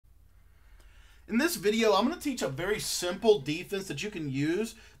In this video, I'm going to teach a very simple defense that you can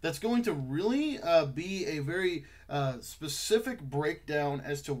use that's going to really be a very specific breakdown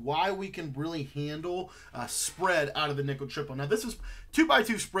as to why we can really handle spread out of the nickel triple. Now, this is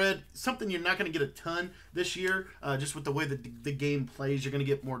 2x2 spread, something you're not going to get a ton this year, just with the way that the game plays. You're going to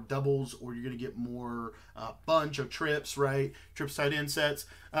get more doubles, or you're going to get more bunch of trips, right? Trips tight end sets.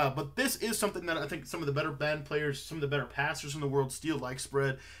 But this is something that I think some of the better Madden players, some of the better passers in the world still like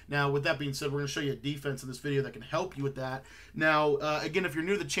spread. Now, with that being said, we're going to show you a defense in this video that can help you with that. Now, again, if you're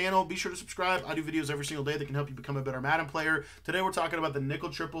new to the channel, be sure to subscribe. I do videos every single day that can help you become a better Madden player. Today, we're talking about the nickel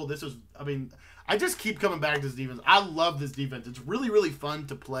triple. This is, I mean, I just keep coming back to this defense. I love this defense. It's really, really fun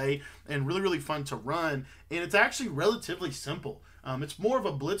to play and really, really fun to run. And it's actually relatively simple. It's more of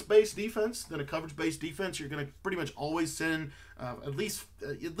a blitz-based defense than a coverage-based defense. You're going to pretty much always send at least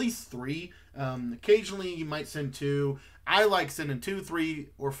 3. Occasionally, you might send 2. I like sending 2, 3,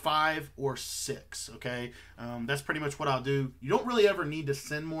 or 5, or 6. Okay, that's pretty much what I'll do. You don't really ever need to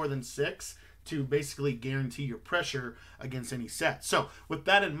send more than 6 to basically guarantee your pressure against any set. So with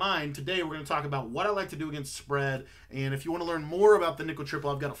that in mind, today we're going to talk about what I like to do against spread. And if you want to learn more about the nickel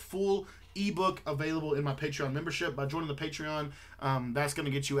triple, I've got a full ebook available in my Patreon membership. By joining the Patreon, that's going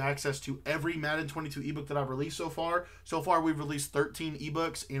to get you access to every Madden 22 ebook that I've released so far. So far, we've released 13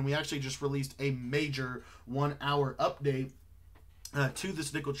 ebooks, and we actually just released a major 1-hour update to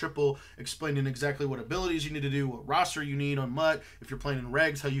this nickel triple, explaining exactly what abilities you need to do, what roster you need on MUT, if you're playing in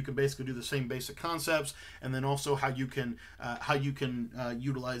regs, how you can basically do the same basic concepts, and then also how you can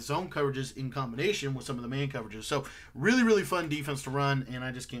utilize zone coverages in combination with some of the man coverages. So really, really fun defense to run, and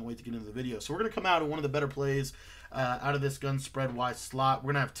I just can't wait to get into the video. So we're going to come out of one of the better plays out of this gun spread wide slot.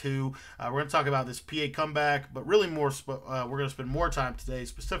 We're going to have 2. We're going to talk about this PA comeback, but really more. We're going to spend more time today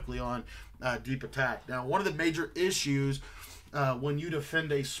specifically on deep attack. Now, one of the major issues when you defend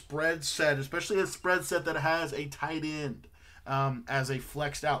a spread set, especially a spread set that has a tight end as a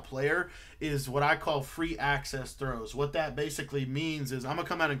flexed out player, is what I call free access throws. What that basically means is I'm going to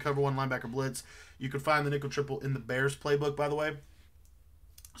come out and cover one linebacker blitz. You can find the nickel triple in the Bears playbook, by the way.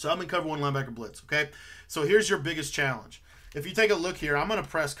 So I'm going to cover one linebacker blitz, okay? So here's your biggest challenge. If you take a look here, I'm going to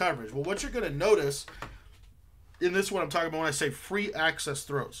press coverage. Well, what you're going to notice in this one I'm talking about when I say free access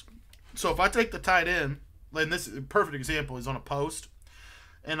throws. So if I take the tight end, and this perfect example is on a post,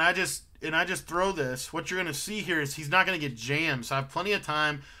 and I just throw this, what you're going to see here is he's not going to get jammed. So I have plenty of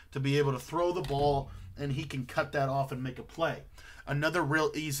time to be able to throw the ball, and he can cut that off and make a play. Another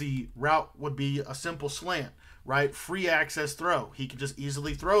real easy route would be a simple slant, right? Free access throw. He can just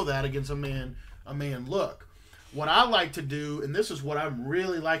easily throw that against a man look. What I like to do, and this is what I'm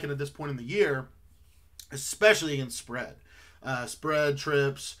really liking at this point in the year, especially against spread, spread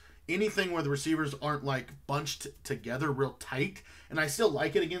trips, anything where the receivers aren't like bunched together real tight. And I still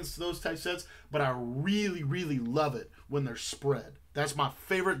like it against those type sets, but I really, really love it when they're spread. That's my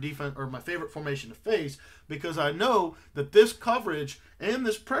favorite defense, or my favorite formation to face, because I know that this coverage and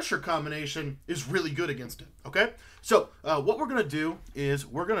this pressure combination is really good against it. Okay, so what we're going to do is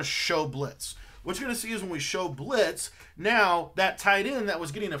we're going to show blitz. What you're going to see is when we show blitz, now that tight end that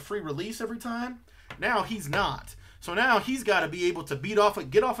was getting a free release every time, now he's not. So now he's got to be able to get off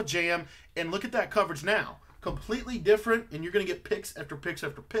a jam, and look at that coverage now. Completely different, and you're going to get picks after picks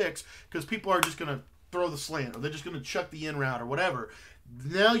after picks because people are just going to throw the slant, or they're just going to chuck the in route or whatever.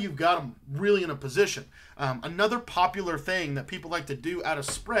 Now you've got them really in a position. Another popular thing that people like to do out of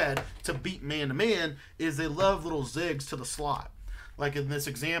spread to beat man-to-man is they love little zigs to the slot. Like in this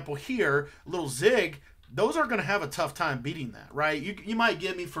example here, little zig, those are going to have a tough time beating that, right? You might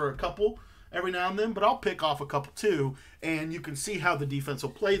get me for a couple every now and then, but I'll pick off a couple too, and you can see how the defense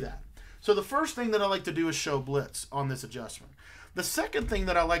will play that. So the first thing that I like to do is show blitz on this adjustment. The second thing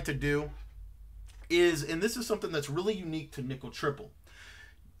that I like to do is, and this is something that's really unique to nickel triple,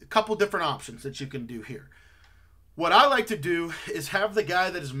 a couple different options that you can do here. What I like to do is have the guy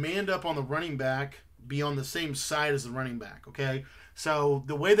that is manned up on the running back be on the same side as the running back, okay? So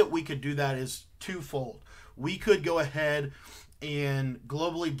the way that we could do that is twofold. We could go ahead and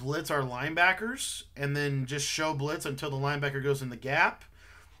globally blitz our linebackers, and then just show blitz until the linebacker goes in the gap,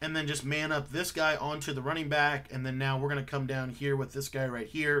 and then just man up this guy onto the running back, and then now we're going to come down here with this guy right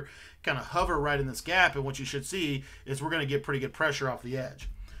here, kind of hover right in this gap, and what you should see is we're going to get pretty good pressure off the edge.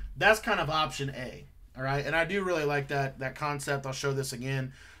 That's kind of option A, all right? And I do really like that concept. I'll show this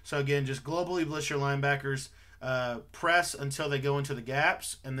again. So again, just globally blitz your linebackers, press until they go into the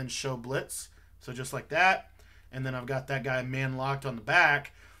gaps, and then show blitz. So just like that. And then I've got that guy man locked on the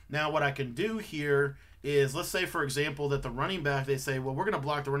back. Now what I can do here is, let's say, for example, that the running back, they say, well, we're going to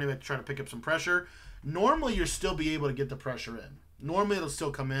block the running back to try to pick up some pressure. Normally, you'll still be able to get the pressure in. Normally, it'll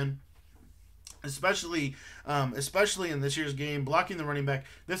still come in. especially in this year's game, blocking the running back.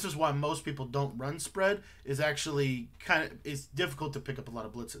 This is why most people don't run spread. Is actually it's difficult to pick up a lot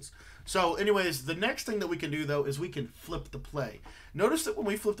of blitzes. So, anyways, the next thing that we can do though is we can flip the play. Notice that when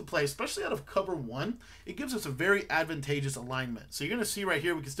we flip the play, especially out of cover one, it gives us a very advantageous alignment. So you're going to see right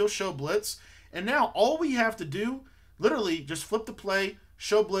here, we can still show blitz, and now all we have to do, literally, just flip the play,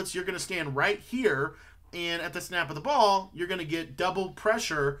 show blitz. You're going to stand right here. And at the snap of the ball, you're going to get double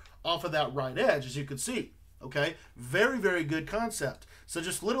pressure off of that right edge, as you can see. Okay? Very, very good concept. So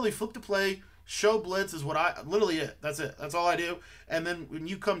just literally flip the play, show blitz is what literally it. That's it. That's all I do. And then when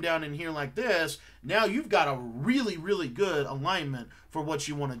you come down in here like this, now you've got a really, really good alignment for what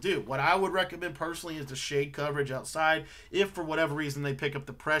you want to do. What I would recommend personally is the shade coverage outside. If for whatever reason they pick up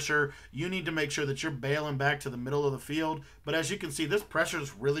the pressure, you need to make sure that you're bailing back to the middle of the field. But as you can see, this pressure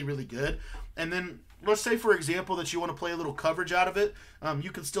is really, really good. And then let's say, for example, that you want to play a little coverage out of it.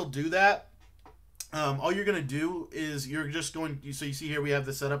 You can still do that. All you're going to do is you're just going, so you see here we have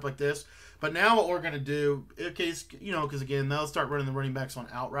this set up like this. But now what we're going to do, in case, because again, they'll start running the running backs on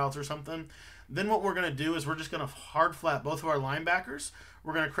out routes or something. Then what we're going to do is we're just going to hard flat both of our linebackers.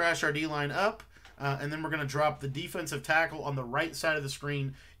 We're going to crash our D-line up. And then we're going to drop the defensive tackle on the right side of the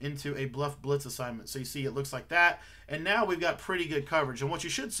screen into a bluff blitz assignment. So you see it looks like that. And now we've got pretty good coverage. And what you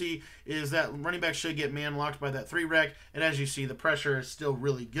should see is that running back should get man-locked by that 3-rec. And as you see, the pressure is still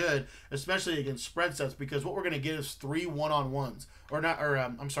really good, especially against spread sets, because what we're going to get is 3 one-on-ones.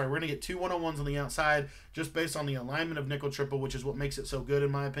 I'm sorry, we're going to get 2 one-on-ones on the outside just based on the alignment of nickel-triple, which is what makes it so good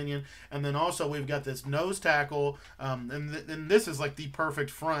in my opinion. And then also we've got this nose tackle, and this is like the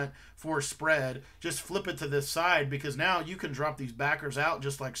perfect front for spread. Just flip it to this side because now you can drop these backers out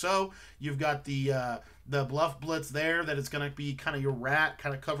just like so. You've got the bluff blitz there that is going to be kind of your rat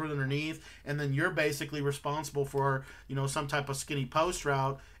kind of covered underneath, and then you're basically responsible for some type of skinny post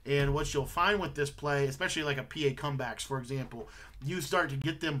route. And what you'll find with this play, especially like a PA comebacks, for example, you start to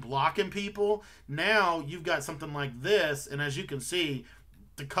get them blocking people. Now you've got something like this, and as you can see,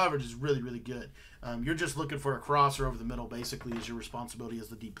 the coverage is really, really good. You're just looking for a crosser over the middle, basically, is your responsibility as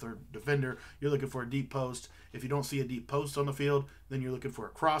the deep third defender. You're looking for a deep post. If you don't see a deep post on the field, then you're looking for a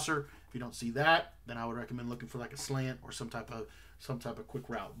crosser. If you don't see that, then I would recommend looking for like a slant or some type of quick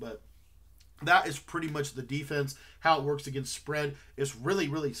route. But that is pretty much the defense. How it works against spread. It's really,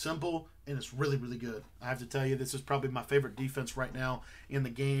 really simple, and it's really, really good. I have to tell you, this is probably my favorite defense right now in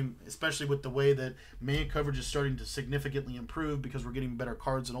the game, especially with the way that man coverage is starting to significantly improve because we're getting better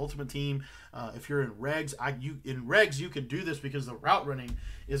cards in Ultimate Team. If you're in regs, you can do this because the route running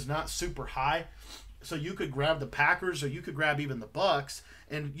is not super high. So you could grab the Packers or you could grab even the Bucks,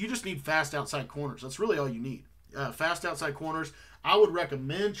 and you just need fast outside corners. That's really all you need. Fast outside corners. I would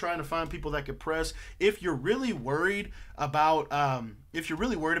recommend trying to find people that could press. If you're really worried about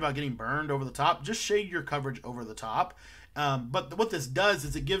getting burned over the top, just shade your coverage over the top. But what this does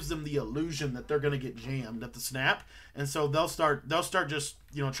is it gives them the illusion that they're going to get jammed at the snap, and so they'll start just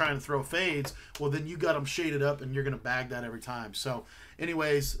trying to throw fades. Well, then you got them shaded up, and you're going to bag that every time. So,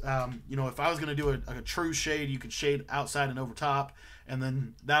 anyways, if I was going to do a true shade, you could shade outside and over top, and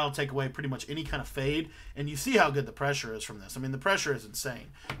then that'll take away pretty much any kind of fade. And you see how good the pressure is from this. I mean, the pressure is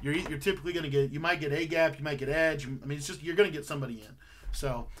insane. You're typically going to get, you might get a gap, you might get edge. I mean, it's just you're going to get somebody in.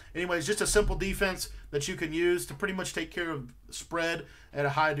 So, anyways, just a simple defense that you can use to pretty much take care of spread at a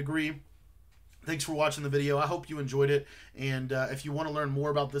high degree. Thanks for watching the video. I hope you enjoyed it. And if you want to learn more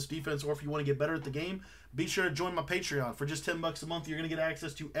about this defense or if you want to get better at the game, be sure to join my Patreon. For just $10 a month, you're going to get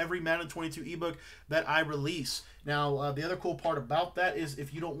access to every Madden 22 ebook that I release. Now, the other cool part about that is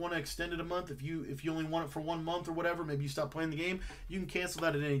if you don't want to extend it a month, if you only want it for 1 month or whatever, maybe you stop playing the game, you can cancel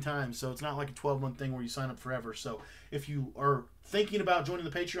that at any time. So it's not like a 12-month thing where you sign up forever. So if you are thinking about joining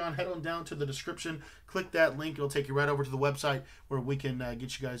the Patreon, head on down to the description, click that link. It'll take you right over to the website where we can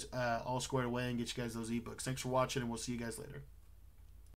get you guys all squared away and get you guys those ebooks. Thanks for watching, and we'll see you guys later.